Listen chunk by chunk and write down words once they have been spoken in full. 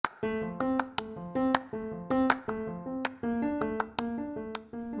Welcome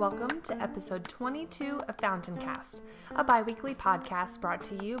to episode 22 of FountainCast, a bi-weekly podcast brought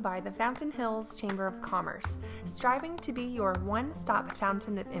to you by the Fountain Hills Chamber of Commerce, striving to be your one-stop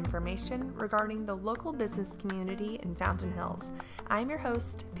fountain of information regarding the local business community in Fountain Hills. I'm your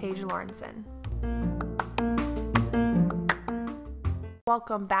host, Paige Lawrenson.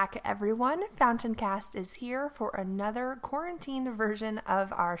 Welcome back, everyone. FountainCast is here for another quarantine version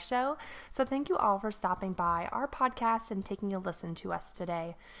of our show, so thank you all for stopping by our podcast and taking a listen to us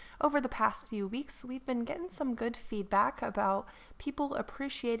today. Over the past few weeks, we've been getting some good feedback about people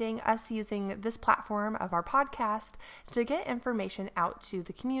appreciating us using this platform of our podcast to get information out to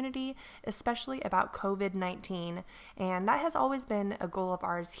the community, especially about COVID-19, and that has always been a goal of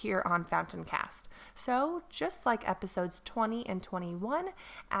ours here on FountainCast. So, just like episodes 20 and 21,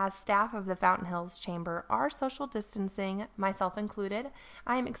 as staff of the Fountain Hills Chamber are social distancing, myself included,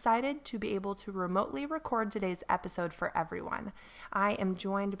 I am excited to be able to remotely record today's episode for everyone. I am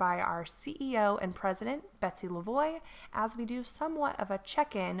joined by our CEO and President, Betsy Lavoie, as we do somewhat of a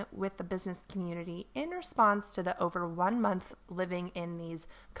check-in with the business community in response to the over 1 month living in these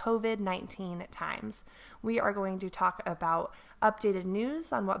COVID-19 times. We are going to talk about updated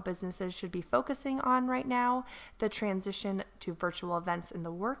news on what businesses should be focusing on right now, the transition to virtual events in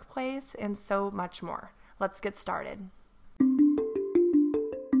the workplace, and so much more. Let's get started.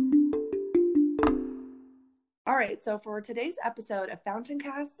 All right, so for today's episode of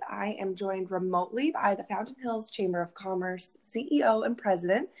FountainCast, I am joined remotely by the Fountain Hills Chamber of Commerce CEO and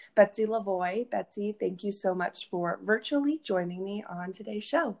President, Betsy Lavoie. Betsy, thank you so much for virtually joining me on today's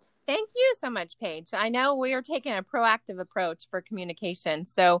show. Thank you so much, Paige. I know we are taking a proactive approach for communication,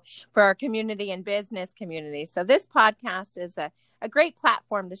 so for our community and business community. So this podcast is a great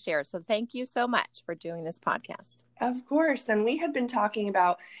platform to share. So thank you so much for doing this podcast. Of course. And we had been talking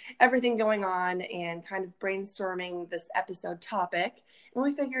about everything going on and kind of brainstorming this episode topic. And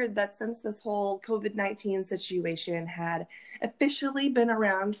we figured that since this whole COVID-19 situation had officially been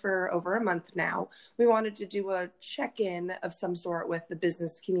around for over a month now, we wanted to do a check-in of some sort with the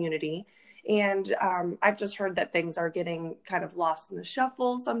business community. And I've just heard that things are getting kind of lost in the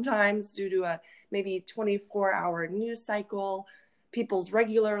shuffle sometimes due to a maybe 24-hour news cycle, people's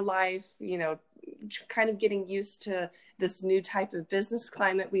regular life, kind of getting used to this new type of business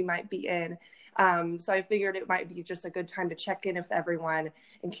climate we might be in. So I figured it might be just a good time to check in with everyone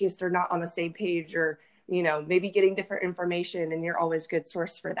in case they're not on the same page or, maybe getting different information, and you're always a good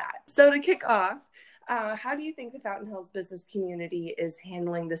source for that. So to kick off, how do you think the Fountain Hills business community is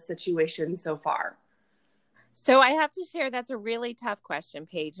handling this situation so far? So I have to share that's a really tough question,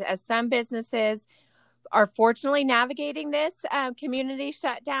 Paige, as some businesses are fortunately navigating this community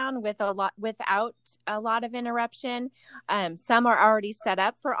shutdown without a lot of interruption. Some are already set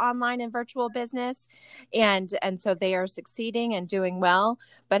up for online and virtual business, and so they are succeeding and doing well.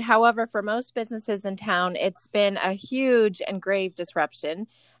 But however, for most businesses in town, it's been a huge and grave disruption,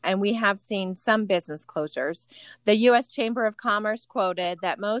 and we have seen some business closures. The U.S. Chamber of Commerce quoted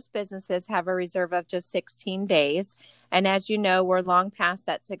that most businesses have a reserve of just 16 days. And as you know, we're long past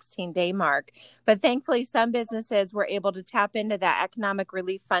that 16-day mark. But thankfully, some businesses were able to tap into that economic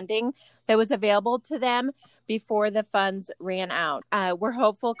relief funding that was available to them before the funds ran out. We're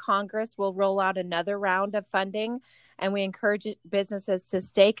hopeful Congress will roll out another round of funding, and we encourage businesses to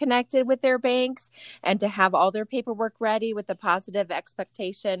stay connected with their banks and to have all their paperwork ready with the positive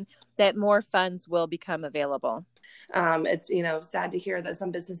expectation that more funds will become available. It's, sad to hear that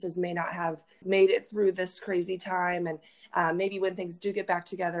some businesses may not have made it through this crazy time. And maybe when things do get back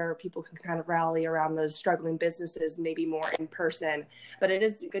together, people can kind of rally around those struggling businesses, maybe more in person. But it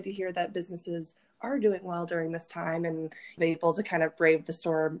is good to hear that businesses are doing well during this time and be able to kind of brave the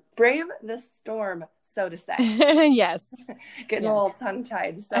storm, so to say. Yes. Getting a little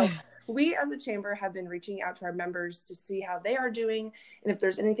tongue-tied. So we as a chamber have been reaching out to our members to see how they are doing and if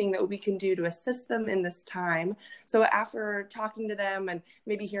there's anything that we can do to assist them in this time. So after talking to them and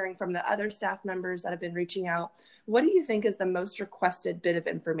maybe hearing from the other staff members that have been reaching out, what do you think is the most requested bit of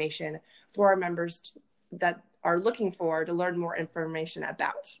information for our members that are looking for to learn more information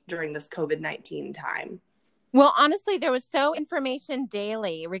about during this COVID-19 time? Well, honestly, there was information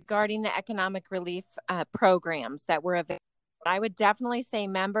daily regarding the economic relief programs that were available I would definitely say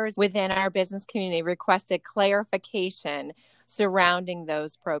members within our business community requested clarification surrounding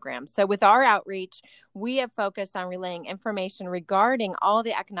those programs. So with our outreach, we have focused on relaying information regarding all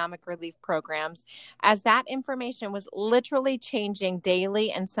the economic relief programs, as that information was literally changing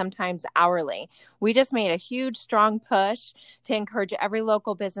daily and sometimes hourly. We just made a huge, strong push to encourage every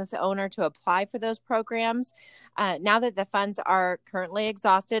local business owner to apply for those programs. Now that the funds are currently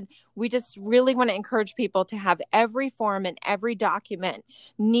exhausted, we just really want to encourage people to have every form and every document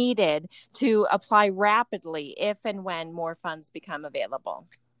needed to apply rapidly if and when more funds become available.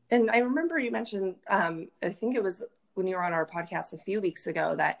 And I remember you mentioned, I think it was when you were on our podcast a few weeks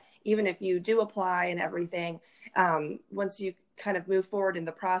ago, that even if you do apply and everything, once you kind of move forward in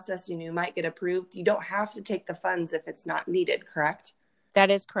the process and you might get approved, you don't have to take the funds if it's not needed, correct? That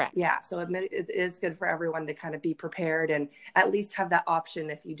is correct. Yeah. So it is good for everyone to kind of be prepared and at least have that option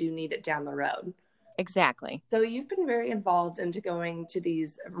if you do need it down the road. Exactly. So you've been very involved into going to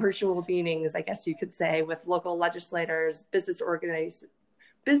these virtual meetings, I guess you could say, with local legislators, business organizations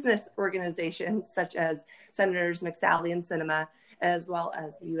such as Senators McSally and Sinema, as well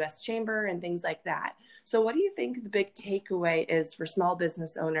as the U.S. Chamber and things like that. So what do you think the big takeaway is for small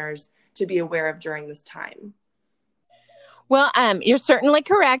business owners to be aware of during this time? Well, you're certainly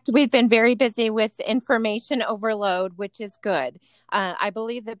correct. We've been very busy with information overload, which is good. I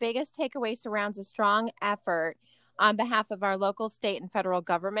believe the biggest takeaway surrounds a strong effort on behalf of our local, state, and federal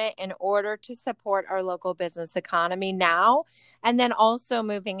government in order to support our local business economy now and then also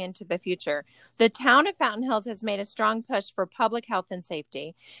moving into the future. The town of Fountain Hills has made a strong push for public health and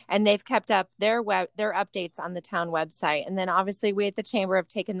safety, and they've kept up their updates on the town website. And then obviously we at the Chamber have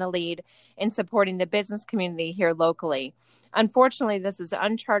taken the lead in supporting the business community here locally. Unfortunately, this is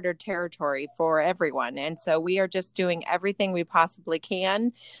uncharted territory for everyone. And so we are just doing everything we possibly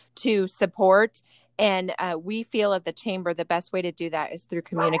can to support. And we feel at the Chamber the best way to do that is through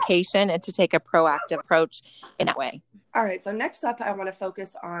communication and to take a proactive approach in that way. All right. So next up, I want to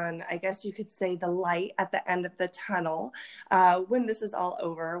focus on, I guess you could say, the light at the end of the tunnel when this is all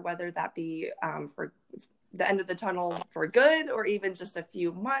over, whether that be for the end of the tunnel for good or even just a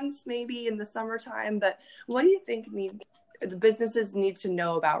few months, maybe in the summertime. But what do you think the businesses need to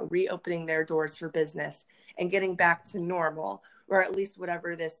know about reopening their doors for business and getting back to normal, or at least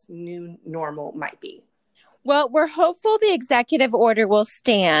whatever this new normal might be? Well, we're hopeful the executive order will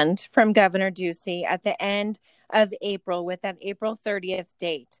stand from Governor Ducey at the end of April with that April 30th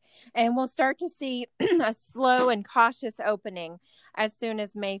date. And we'll start to see a slow and cautious opening as soon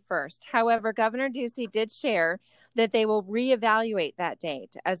as May 1st. However, Governor Ducey did share that they will reevaluate that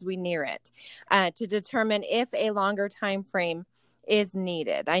date as we near it to determine if a longer time frame is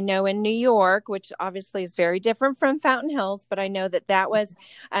needed. I know in New York, which obviously is very different from Fountain Hills, but I know that was,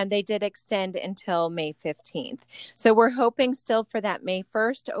 they did extend until May 15th. So we're hoping still for that May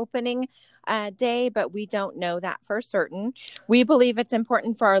 1st opening day, but we don't know that for certain. We believe it's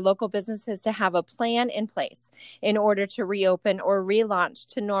important for our local businesses to have a plan in place in order to reopen or relaunch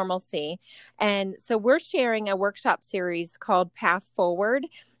to normalcy. And so we're sharing a workshop series called Path Forward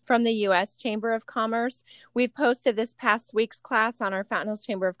from the U.S. Chamber of Commerce. We've posted this past week's class on our Fountain Hills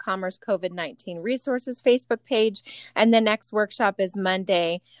Chamber of Commerce COVID-19 resources Facebook page. And the next workshop is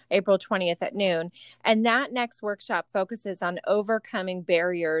Monday, April 20th at noon. And that next workshop focuses on overcoming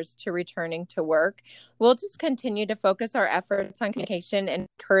barriers to returning to work. We'll just continue to focus our efforts on communication and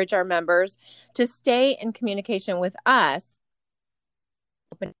encourage our members to stay in communication with us,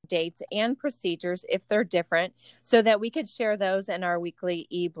 open dates and procedures if they're different, so that we could share those in our weekly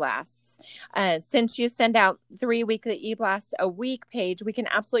e-blasts. Since you send out 3 weekly e-blasts a week page, we can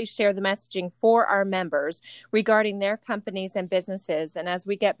absolutely share the messaging for our members regarding their companies and businesses. And as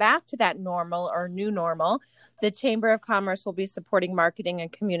we get back to that normal or new normal, the Chamber of Commerce will be supporting marketing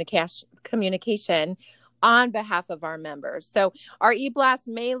and communication on behalf of our members. So our e-blasts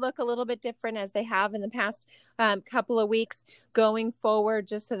may look a little bit different as they have in the past couple of weeks going forward,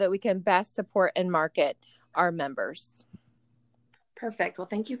 just so that we can best support and market our members. Perfect. Well,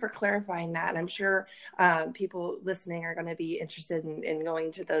 thank you for clarifying that. And I'm sure people listening are going to be interested in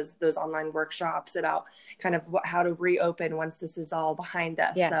going to those online workshops about kind of how to reopen once this is all behind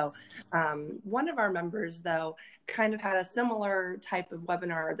us. Yes. So one of our members, though, kind of had a similar type of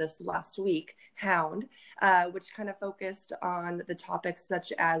webinar this last week, Hound, which kind of focused on the topics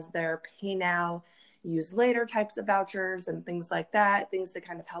such as their Pay Now, use later types of vouchers and things like that, things to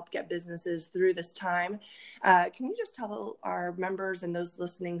kind of help get businesses through this time. Can you just tell our members and those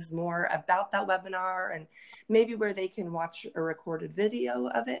listening more about that webinar and maybe where they can watch a recorded video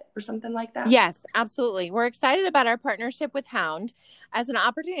of it or something like that? Yes, absolutely. We're excited about our partnership with Hound as an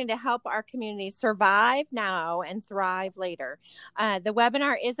opportunity to help our community survive now and thrive later. The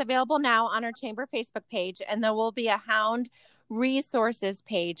webinar is available now on our Chamber Facebook page, and there will be a Hound resources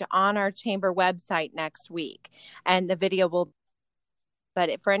page on our Chamber website next week. And the video will,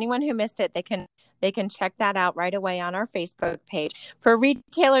 but for anyone who missed it, they can check that out right away on our Facebook page. For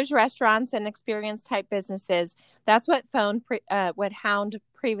retailers, restaurants, and experience type businesses, that's what Hound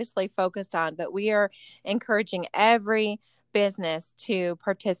previously focused on. But we are encouraging every business to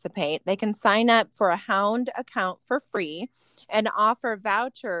participate. They can sign up for a Hound account for free and offer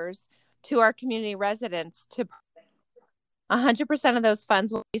vouchers to our community residents to 100% of those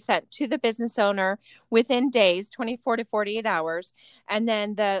funds will be sent to the business owner within days, 24 to 48 hours. And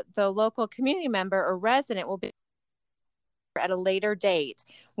then the local community member or resident will be at a later date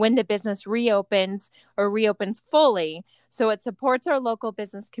when the business reopens fully. So it supports our local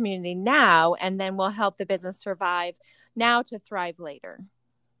business community now, and then will help the business survive now to thrive later.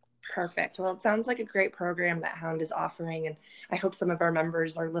 Perfect. Well, it sounds like a great program that Hound is offering, and I hope some of our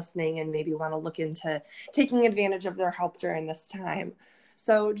members are listening and maybe want to look into taking advantage of their help during this time.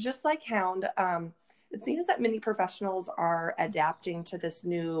 So just like Hound, it seems that many professionals are adapting to this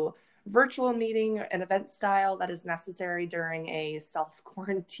new virtual meeting and event style that is necessary during a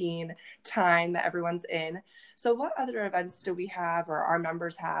self-quarantine time that everyone's in. So what other events do we have or our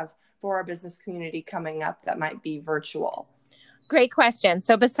members have for our business community coming up that might be virtual? Great question.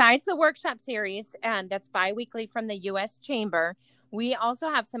 So besides the workshop series, and that's bi-weekly from the U.S. Chamber, we also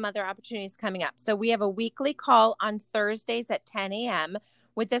have some other opportunities coming up. So we have a weekly call on Thursdays at 10 a.m.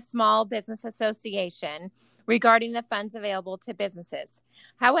 with the Small Business Association regarding the funds available to businesses.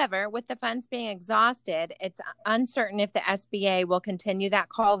 However, with the funds being exhausted, it's uncertain if the SBA will continue that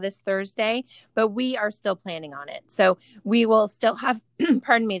call this Thursday, but we are still planning on it. So we will still have,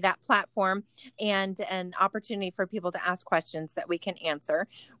 that platform and an opportunity for people to ask questions that we can answer.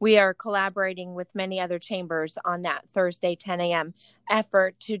 We are collaborating with many other chambers on that Thursday 10 a.m.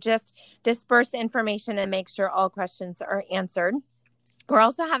 effort to just disperse information and make sure all questions are answered. We're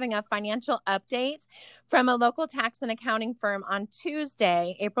also having a financial update from a local tax and accounting firm on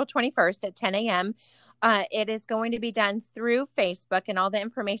Tuesday, April 21st at 10 a.m. It is going to be done through Facebook, and all the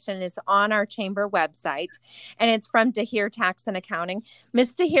information is on our chamber website, and it's from DeHeer Tax and Accounting.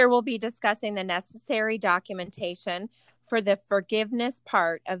 Ms. DeHeer will be discussing the necessary documentation for the forgiveness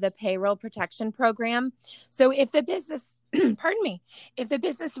part of the payroll protection program. So if the business, if the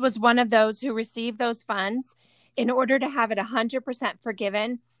business was one of those who received those funds, in order to have it 100%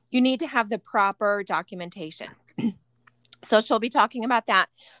 forgiven, you need to have the proper documentation. So she'll be talking about that.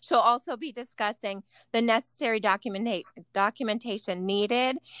 She'll also be discussing the necessary documentation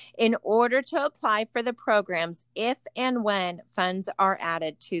needed in order to apply for the programs if and when funds are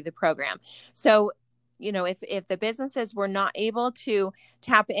added to the program. So if the businesses were not able to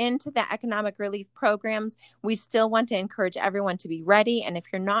tap into the economic relief programs, we still want to encourage everyone to be ready. And if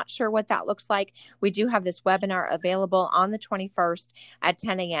you're not sure what that looks like, we do have this webinar available on the 21st at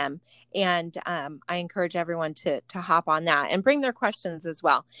 10 a.m. And I encourage everyone to hop on that and bring their questions as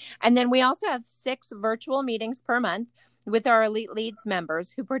well. And then we also have 6 virtual meetings per month with our Elite Leads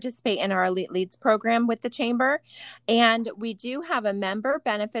members who participate in our Elite Leads program with the Chamber. And we do have a member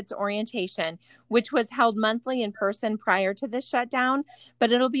benefits orientation, which was held monthly in person prior to this shutdown,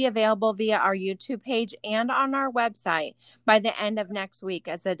 but it'll be available via our YouTube page and on our website by the end of next week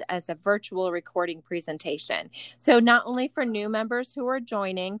as a virtual recording presentation. So not only for new members who are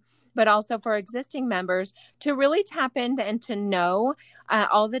joining, but also for existing members to really tap into and to know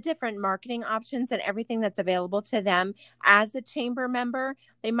all the different marketing options and everything that's available to them as a chamber member.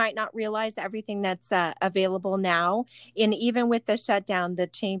 They might not realize everything that's available now. And even with the shutdown, the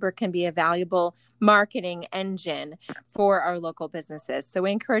chamber can be a valuable marketing engine for our local businesses. So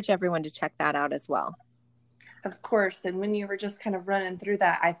we encourage everyone to check that out as well. Of course. And when you were just kind of running through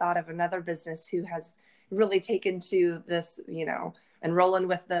that, I thought of another business who has really taken to this, and rolling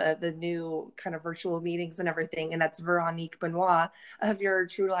with the new kind of virtual meetings and everything. And that's Veronique Benoit of your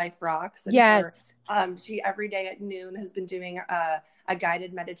True Life Rocks. And yes. She every day at noon has been doing a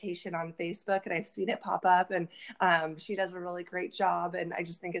guided meditation on Facebook, and I've seen it pop up, and she does a really great job. And I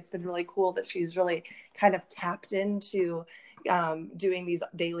just think it's been really cool that she's really kind of tapped into, doing these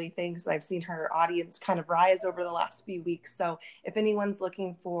daily things. And I've seen her audience kind of rise over the last few weeks. So if anyone's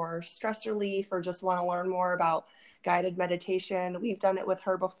looking for stress relief or just want to learn more about guided meditation, we've done it with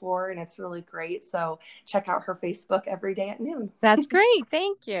her before and it's really great. So check out her Facebook every day at noon. That's great.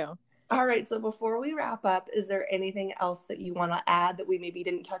 Thank you. All right. So before we wrap up, is there anything else that you want to add that we maybe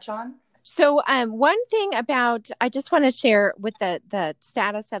didn't touch on? So one thing I just want to share with the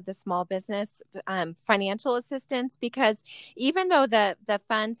status of the small business financial assistance, because even though the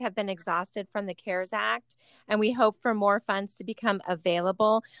funds have been exhausted from the CARES Act and we hope for more funds to become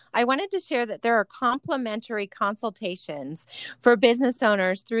available, I wanted to share that there are complimentary consultations for business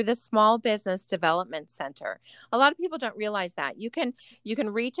owners through the Small Business Development Center. A lot of people don't realize that. You can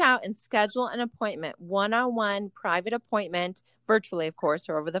reach out and schedule an appointment, one-on-one private appointment, virtually, of course,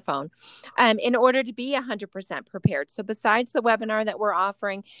 or over the phone, in order to be 100% prepared. So besides the webinar that we're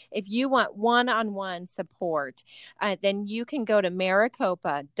offering, if you want one-on-one support, then you can go to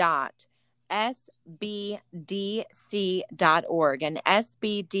maricopa.sbdc.org. And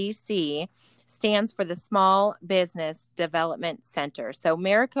SBDC stands for the Small Business Development Center. So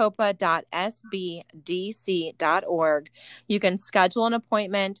maricopa.sbdc.org. You can schedule an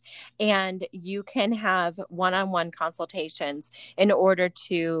appointment and you can have one-on-one consultations in order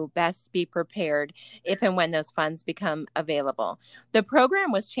to best be prepared if and when those funds become available. The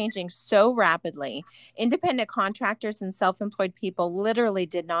program was changing so rapidly. Independent contractors and self-employed people literally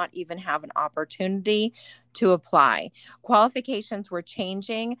did not even have an opportunity to apply. Qualifications were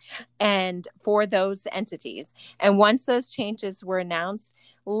changing and for those entities. And once those changes were announced,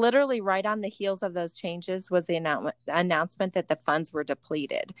 literally right on the heels of those changes was the announcement that the funds were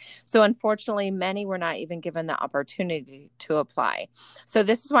depleted. So unfortunately, many were not even given the opportunity to apply. So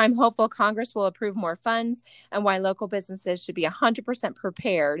this is why I'm hopeful Congress will approve more funds and why local businesses should be 100%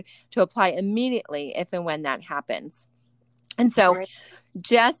 prepared to apply immediately if and when that happens. And so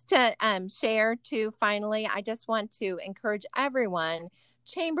just to share too, finally, I just want to encourage everyone,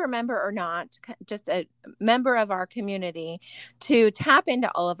 chamber member or not, just a member of our community, to tap into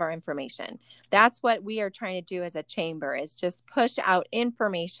all of our information. That's what we are trying to do as a chamber, is just push out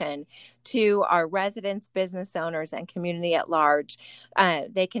information to our residents, business owners, and community at large.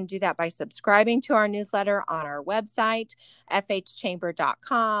 They can do that by subscribing to our newsletter on our website,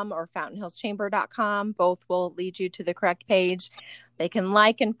 fhchamber.com or fountainhillschamber.com. Both will lead you to the correct page. They can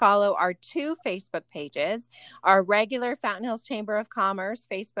like and follow our 2 Facebook pages, our regular Fountain Hills Chamber of Commerce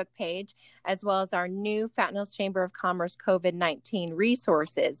Facebook page, as well as our new Fountain Hills Chamber of Commerce COVID-19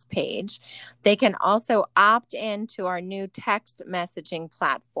 resources page. They can also opt into our new text messaging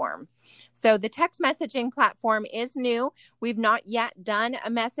platform. So the text messaging platform is new. We've not yet done a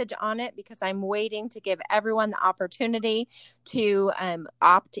message on it because I'm waiting to give everyone the opportunity to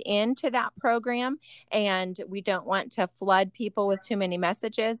opt into that program. And we don't want to flood people with too many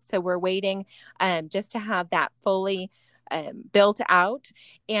messages. So we're waiting just to have that fully built out.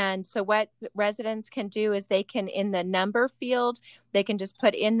 And so what residents can do is they can, in the number field, they can just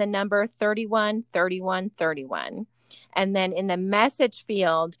put in the number 313131. And then in the message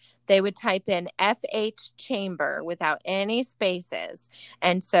field, they would type in FH Chamber without any spaces.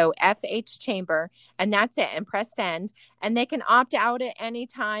 And so FH Chamber, and that's it, and press send. And they can opt out at any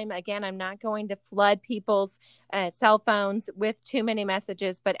time. Again, I'm not going to flood people's cell phones with too many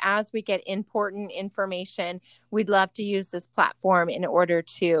messages, but as we get important information, we'd love to use this platform in order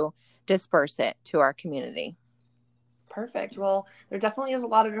to disperse it to our community. Perfect. Well, there definitely is a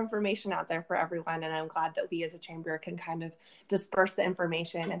lot of information out there for everyone. And I'm glad that we as a chamber can kind of disperse the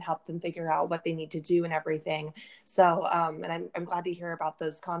information and help them figure out what they need to do and everything. So, and I'm glad to hear about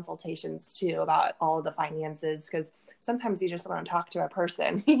those consultations too, about all of the finances, because sometimes you just want to talk to a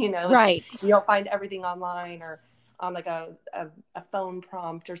person, Right. You don't find everything online or on like a phone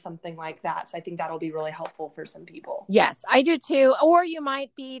prompt or something like that. So I think that'll be really helpful for some people. Yes, I do too. Or you might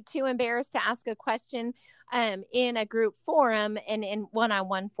be too embarrassed to ask a question in a group forum, and in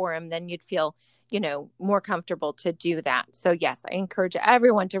one-on-one forum, then you'd feel, more comfortable to do that. So yes, I encourage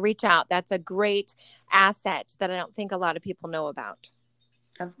everyone to reach out. That's a great asset that I don't think a lot of people know about.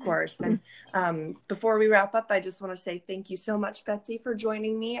 Of course. And before we wrap up, I just want to say thank you so much, Betsy, for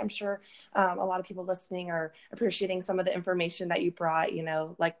joining me. I'm sure a lot of people listening are appreciating some of the information that you brought,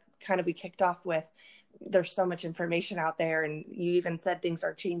 like kind of we kicked off with. There's so much information out there, and you even said things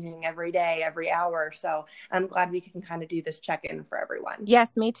are changing every day, every hour. So I'm glad we can kind of do this check-in for everyone.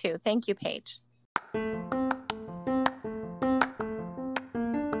 Yes, me too. Thank you, Paige.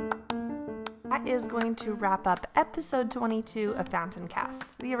 that is going to wrap up episode 22 of Fountain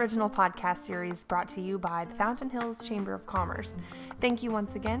Cast, the original podcast series brought to you by the Fountain Hills Chamber of Commerce. Thank you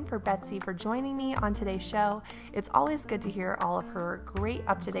once again for Betsy for joining me on today's show. It's always good to hear all of her great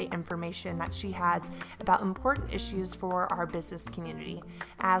up-to-date information that she has about important issues for our business community.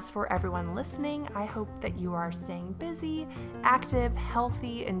 As for everyone listening, I hope that you are staying busy, active,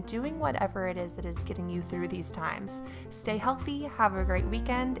 healthy, and doing whatever it is that is getting you through these times. Stay healthy, have a great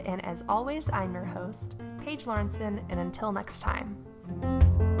weekend, and as always, I'm your host, Paige Lawrenson, and until next time.